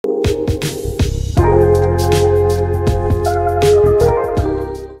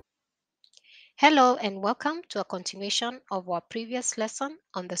Hello and welcome to a continuation of our previous lesson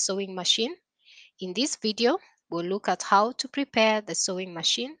on the sewing machine. In this video, we'll look at how to prepare the sewing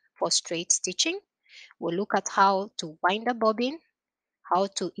machine for straight stitching. We'll look at how to wind a bobbin, how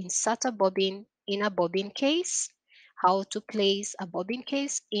to insert a bobbin in a bobbin case, how to place a bobbin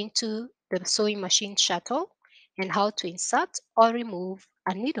case into the sewing machine shuttle, and how to insert or remove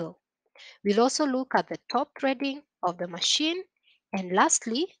a needle. We'll also look at the top threading of the machine, and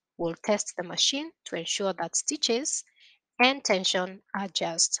lastly, we'll test the machine to ensure that stitches and tension are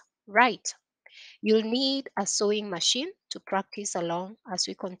just right. You'll need a sewing machine to practice along as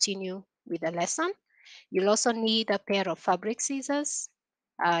we continue with the lesson. You'll also need a pair of fabric scissors.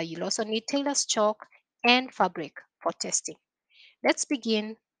 You'll also need tailor's chalk and fabric for testing. Let's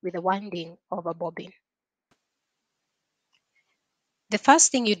begin with the winding of a bobbin. The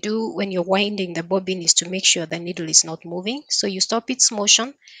first thing you do when you're winding the bobbin is to make sure the needle is not moving. So you stop its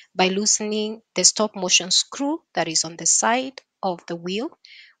motion by loosening the stop motion screw that is on the side of the wheel.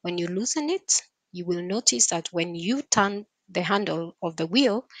 When you loosen it, you will notice that when you turn the handle of the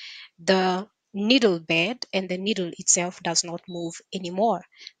wheel, the needle bed and the needle itself does not move anymore.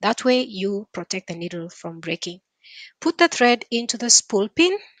 That way you protect the needle from breaking. Put the thread into the spool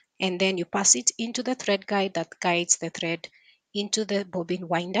pin and then you pass it into the thread guide that guides the thread into the bobbin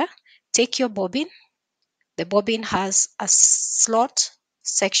winder. Take your bobbin. The bobbin has a slot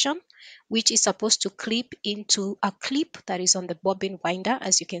section which is supposed to clip into a clip that is on the bobbin winder,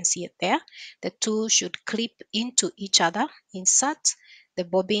 as you can see it there. The two should clip into each other. Insert the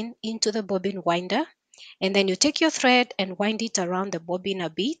bobbin into the bobbin winder, and then you take your thread and wind it around the bobbin a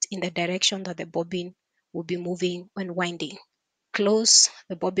bit in the direction that the bobbin will be moving when winding. Close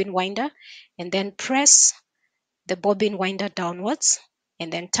the bobbin winder and then press the bobbin winder downwards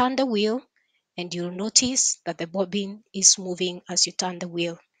and then turn the wheel, and you'll notice that the bobbin is moving as you turn the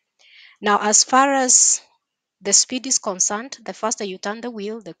wheel. Now, as far as the speed is concerned, the faster you turn the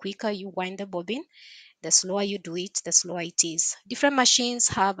wheel, the quicker you wind the bobbin. The slower you do it, the slower it is. Different machines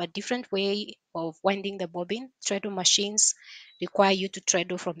have a different way of winding the bobbin. Treadle machines require you to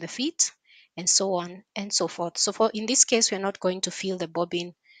treadle from the feet, and so on and so forth. So for in this case, we're not going to fill the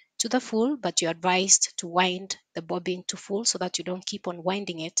bobbin to the full, but you're advised to wind the bobbin to full so that you don't keep on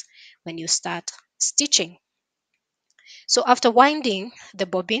winding it when you start stitching. So after winding the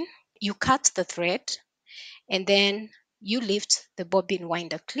bobbin, you cut the thread and then you lift the bobbin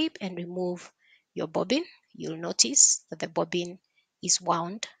winder clip and remove your bobbin. You'll notice that the bobbin is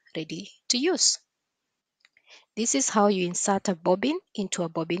wound, ready to use. This is how you insert a bobbin into a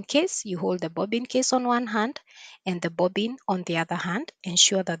bobbin case. You hold the bobbin case on one hand and the bobbin on the other hand.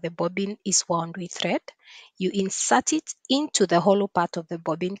 Ensure that the bobbin is wound with thread. You insert it into the hollow part of the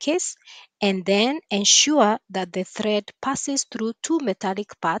bobbin case and then ensure that the thread passes through two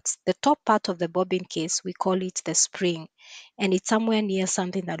metallic parts. The top part of the bobbin case, we call it the spring, and it's somewhere near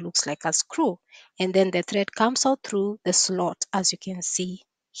something that looks like a screw. And then the thread comes out through the slot, as you can see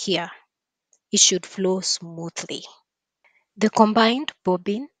here. It should flow smoothly. The combined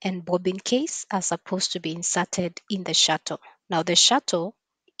bobbin and bobbin case are supposed to be inserted in the shuttle. Now the shuttle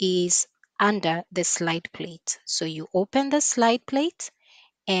is under the slide plate. So you open the slide plate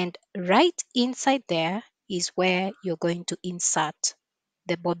and right inside there is where you're going to insert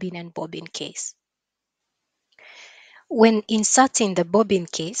the bobbin and bobbin case. When inserting the bobbin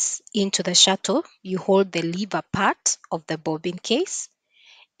case into the shuttle, you hold the lever part of the bobbin case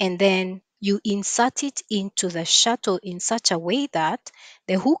and then you insert it into the shuttle in such a way that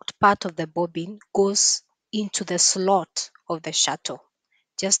the hooked part of the bobbin goes into the slot of the shuttle,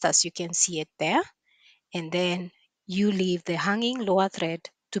 just as you can see it there. And then you leave the hanging lower thread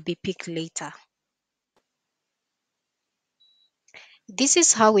to be picked later. This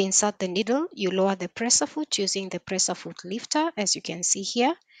is how we insert the needle. You lower the presser foot using the presser foot lifter, as you can see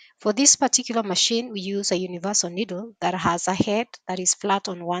here. For this particular machine, we use a universal needle that has a head that is flat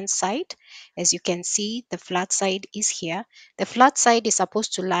on one side. As you can see, the flat side is here. The flat side is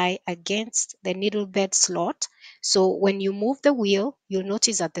supposed to lie against the needle bed slot. So when you move the wheel, you'll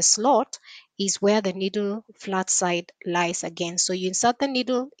notice that the slot is where the needle flat side lies against. So you insert the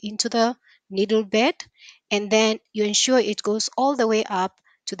needle into the needle bed and then you ensure it goes all the way up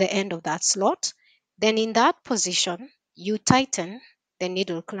to the end of that slot. Then in that position, you tighten the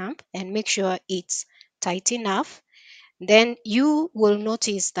needle clamp and make sure it's tight enough. Then you will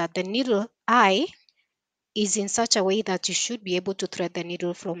notice that the needle eye is in such a way that you should be able to thread the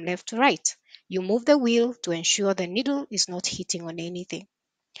needle from left to right. You move the wheel to ensure the needle is not hitting on anything.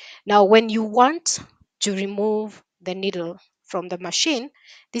 Now, when you want to remove the needle from the machine,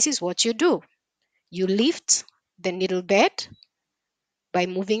 this is what you do. You lift the needle bed by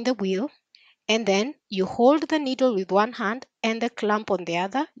moving the wheel And then you hold the needle with one hand and the clamp on the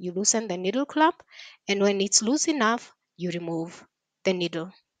other. You loosen the needle clamp, and when it's loose enough, you remove the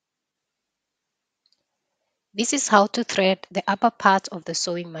needle. This is how to thread the upper part of the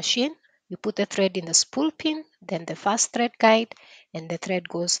sewing machine. You put the thread in the spool pin, then the first thread guide, and the thread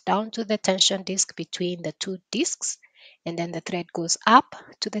goes down to the tension disc between the two discs, and then the thread goes up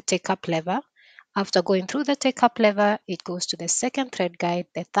to the take-up lever. After going through the take-up lever, it goes to the second thread guide,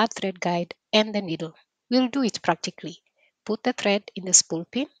 the third thread guide, and the needle. We'll do it practically. Put the thread in the spool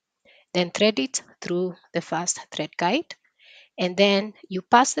pin, then thread it through the first thread guide, and then you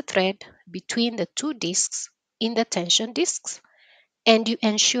pass the thread between the two discs in the tension discs, and you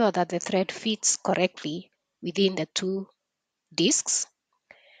ensure that the thread fits correctly within the two discs.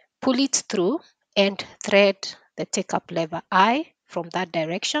 Pull it through and thread the take-up lever I from that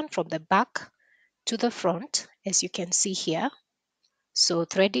direction, from the back to the front, as you can see here. So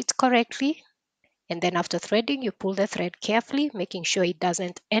thread it correctly, and then after threading, you pull the thread carefully, making sure it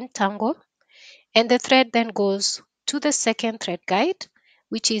doesn't entangle. And the thread then goes to the second thread guide,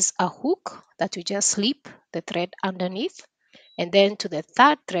 which is a hook that you just slip the thread underneath, and then to the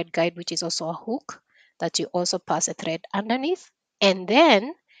third thread guide, which is also a hook that you also pass a thread underneath, and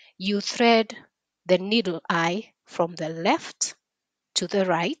then you thread the needle eye from the left to the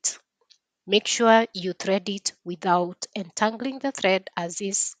right. Make sure you thread it without entangling the thread, as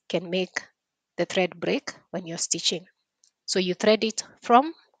this can make the thread break when you're stitching. So you thread it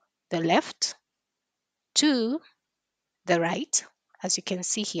from the left to the right, as you can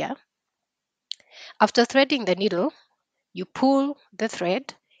see here. After threading the needle, you pull the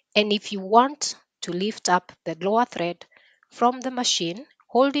thread, and if you want to lift up the lower thread from the machine,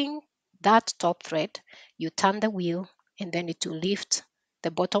 holding that top thread, you turn the wheel, and then it will lift the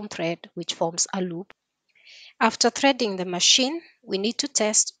bottom thread, which forms a loop. After threading the machine, we need to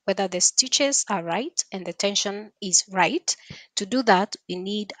test whether the stitches are right and the tension is right. To do that, we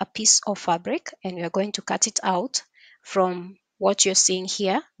need a piece of fabric, and we are going to cut it out from what you're seeing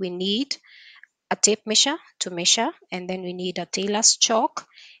here. We need a tape measure to measure, and then we need a tailor's chalk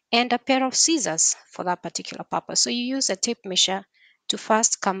and a pair of scissors for that particular purpose. So you use a tape measure to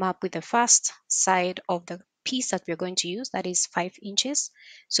first come up with the first side of the piece that we're going to use, that is 5 inches.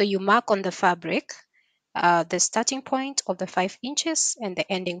 So you mark on the fabric the starting point of the 5 inches and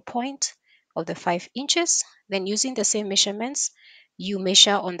the ending point of the 5 inches. Then using the same measurements, you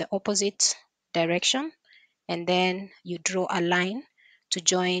measure on the opposite direction, and then you draw a line to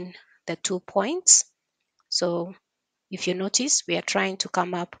join the 2 points. So if you notice, we are trying to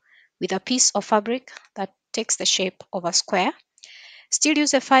come up with a piece of fabric that takes the shape of a square. Still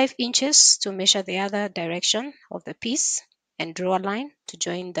use the 5 inches to measure the other direction of the piece and draw a line to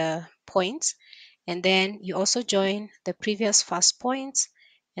join the points. And then you also join the previous first points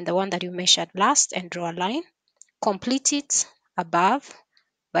and the one that you measured last and draw a line. Complete it above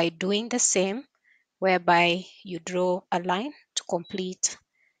by doing the same, whereby you draw a line to complete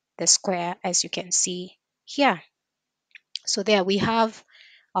the square, as you can see here. So there we have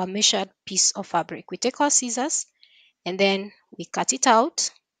our measured piece of fabric. We take our scissors and then we cut it out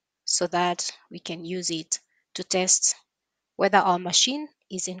so that we can use it to test whether our machine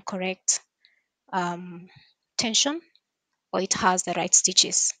is in correct tension or it has the right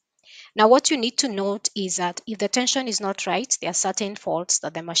stitches. Now what you need to note is that if the tension is not right, there are certain faults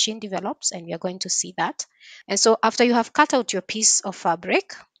that the machine develops, and we are going to see that. And so after you have cut out your piece of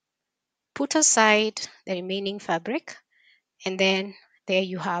fabric, put aside the remaining fabric, and then there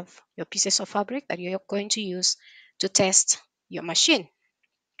you have your pieces of fabric that you're going to use to test your machine.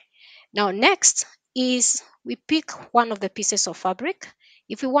 Now next is we pick one of the pieces of fabric.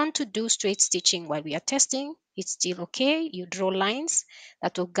 If you want to do straight stitching while we are testing, it's still okay. You draw lines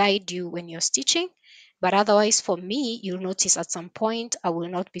that will guide you when you're stitching. But otherwise, for me, you'll notice at some point I will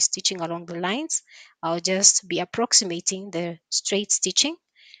not be stitching along the lines. I'll just be approximating the straight stitching,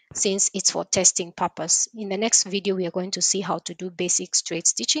 since it's for testing purpose. In the next video, we are going to see how to do basic straight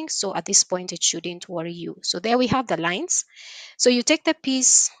stitching. So at this point, it shouldn't worry you. So there we have the lines. So you take the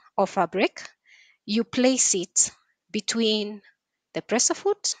piece of fabric, you place it between the presser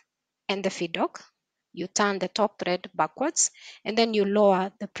foot and the feed dog. You turn the top thread backwards, and then you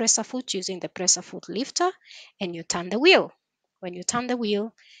lower the presser foot using the presser foot lifter, and you turn the wheel. When you turn the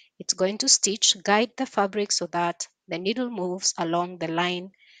wheel, it's going to stitch, guide the fabric so that the needle moves along the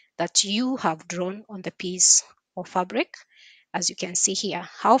line that you have drawn on the piece of fabric. As you can see here,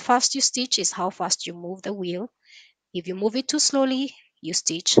 how fast you stitch is how fast you move the wheel. If you move it too slowly, you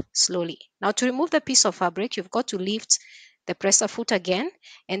stitch slowly. Now to remove the piece of fabric, you've got to lift the presser foot again,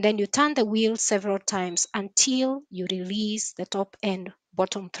 and then you turn the wheel several times until you release the top end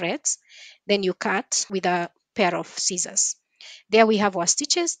bottom threads. Then you cut with a pair of scissors. There we have our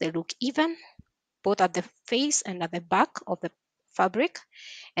stitches. They look even, both at the face and at the back of the fabric,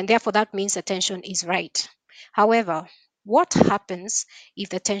 and therefore that means the tension is right. However, what happens if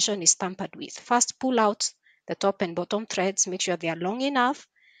the tension is tampered with? First, pull out the top and bottom threads, make sure they are long enough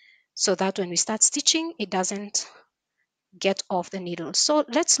so that when we start stitching, it doesn't get off the needle. So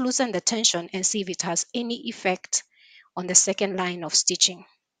let's loosen the tension and see if it has any effect on the second line of stitching.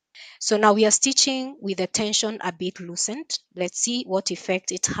 So now we are stitching with the tension a bit loosened. Let's see what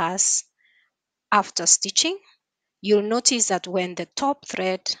effect it has after stitching. You'll notice that when the top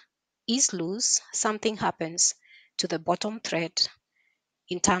thread is loose, something happens to the bottom thread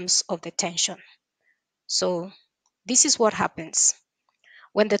in terms of the tension. So this is what happens.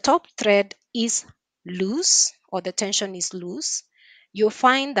 When the top thread is loose or the tension is loose, you'll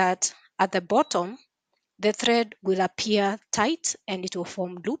find that at the bottom, the thread will appear tight and it will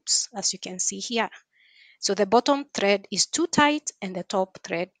form loops, as you can see here. So the bottom thread is too tight and the top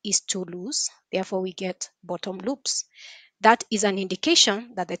thread is too loose. Therefore, we get bottom loops. That is an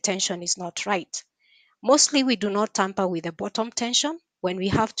indication that the tension is not right. Mostly, we do not tamper with the bottom tension. When we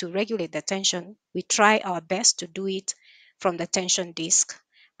have to regulate the tension, we try our best to do it from the tension disc.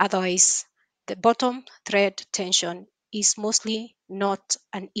 Otherwise, the bottom thread tension is mostly not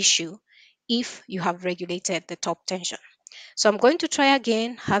an issue if you have regulated the top tension. So I'm going to try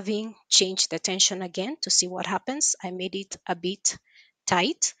again, having changed the tension again to see what happens. I made it a bit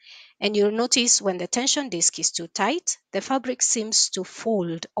tight, and you'll notice when the tension disc is too tight, the fabric seems to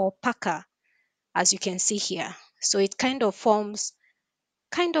fold or pucker, as you can see here. So it kind of forms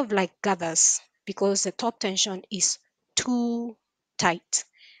kind of like gathers because the top tension is too tight.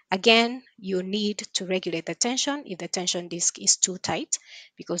 Again, you need to regulate the tension if the tension disc is too tight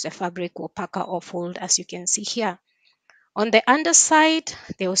because the fabric will pucker or fold, as you can see here. On the underside,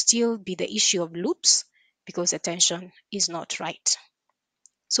 there will still be the issue of loops because the tension is not right.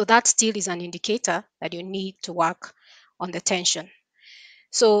 So that still is an indicator that you need to work on the tension.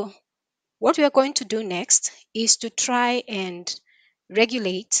 So what we are going to do next is to try and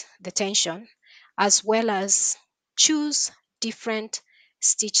regulate the tension as well as choose different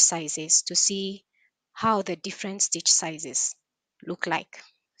stitch sizes to see how the different stitch sizes look like.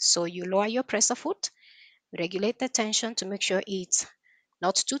 So you lower your presser foot, regulate the tension to make sure it's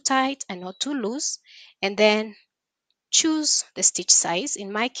not too tight and not too loose, and then choose the stitch size.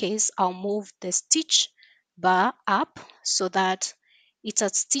 In my case, I'll move the stitch bar up so that it's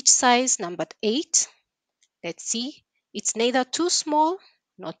at stitch size number 8. Let's see, it's neither too small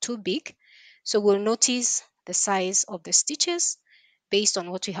nor too big. So we'll notice the size of the stitches based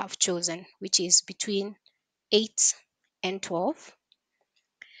on what we have chosen, which is between 8 and 12.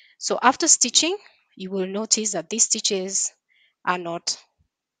 So after stitching, you will notice that these stitches are not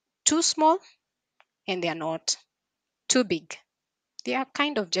too small and they are not too big. They are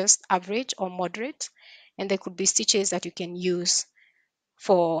kind of just average or moderate, and there could be stitches that you can use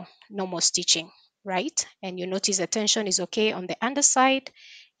for normal stitching, right? And you notice the tension is okay on the underside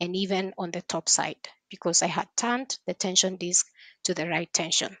and even on the top side because I had turned the tension disc to the right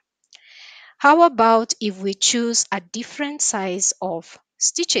tension. How about if we choose a different size of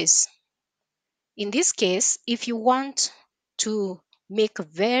stitches? In this case, if you want to make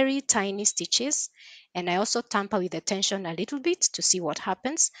very tiny stitches, and I also tamper with the tension a little bit to see what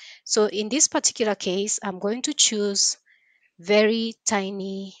happens. So in this particular case, I'm going to choose very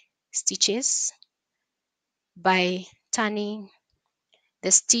tiny stitches by turning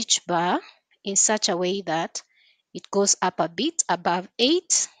the stitch bar in such a way that it goes up a bit above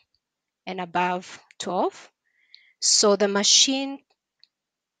 8 and above 12. So the machine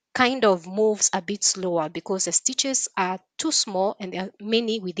kind of moves a bit slower because the stitches are too small and there are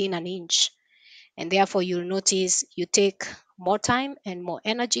many within an inch. And therefore, you'll notice you take more time and more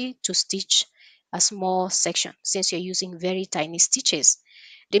energy to stitch a small section since you're using very tiny stitches.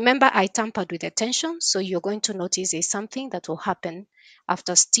 Remember, I tampered with the tension, so you're going to notice there's something that will happen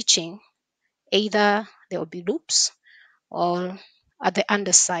after stitching. Either there will be loops or at the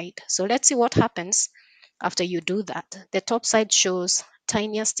underside. So let's see what happens after you do that. The top side shows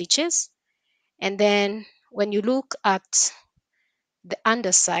tinier stitches, and then when you look at the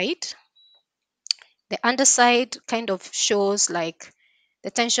underside, kind of shows like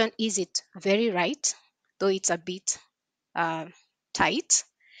the tension is it very right, though it's a bit uh, tight.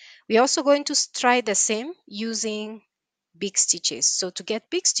 We're also going to try the same using big stitches. So to get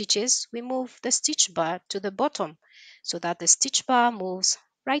big stitches, we move the stitch bar to the bottom so that the stitch bar moves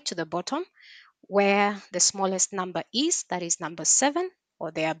right to the bottom where the smallest number is, that is number 7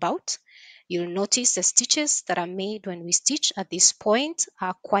 or thereabout. You'll notice the stitches that are made when we stitch at this point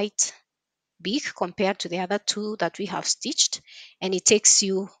are quite big compared to the other two that we have stitched, and it takes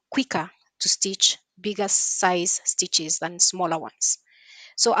you quicker to stitch bigger size stitches than smaller ones.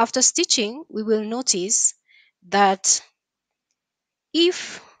 So after stitching, we will notice that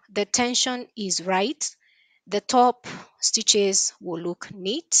if the tension is right, the top stitches will look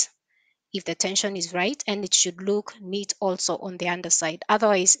neat if the tension is right, and it should look neat also on the underside.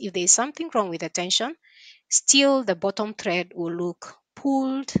 Otherwise, if there is something wrong with the tension, still the bottom thread will look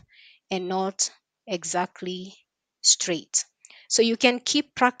pulled and not exactly straight. So you can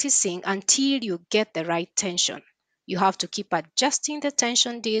keep practicing until you get the right tension. You have to keep adjusting the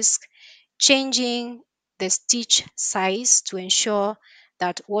tension disc, changing the stitch size to ensure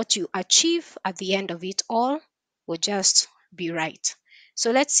that what you achieve at the end of it all will just be right.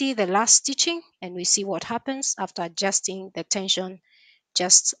 So let's see the last stitching and we see what happens after adjusting the tension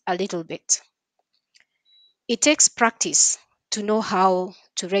just a little bit. It takes practice to know how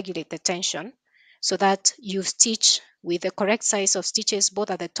to regulate the tension so that you stitch with the correct size of stitches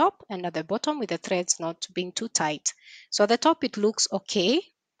both at the top and at the bottom, with the threads not being too tight. So at the top it looks okay,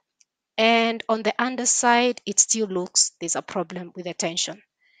 and on the underside it still looks there's a problem with the tension.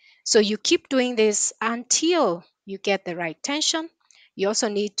 So you keep doing this until you get the right tension. You also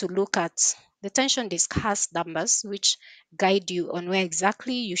need to look at the tension disc has numbers which guide you on where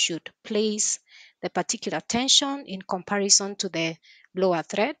exactly you should place the particular tension in comparison to the lower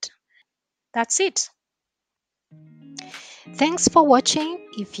thread. That's it. Thanks for watching.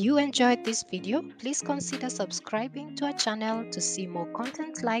 If you enjoyed this video, please consider subscribing to our channel to see more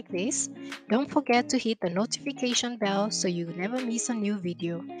content like this. Don't forget to hit the notification bell so you never miss a new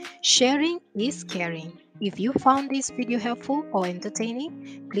video. Sharing is caring. If you found this video helpful or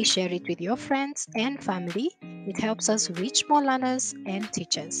entertaining, please share it with your friends and family. It helps us reach more learners and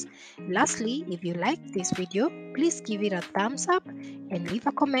teachers. Lastly, if you liked this video, please give it a thumbs up and leave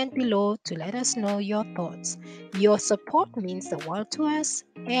a comment below to let us know your thoughts. Your support means the world to us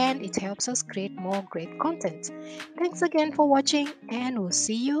and it helps us create more great content. Thanks again for watching, and we'll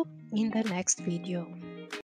see you in the next video.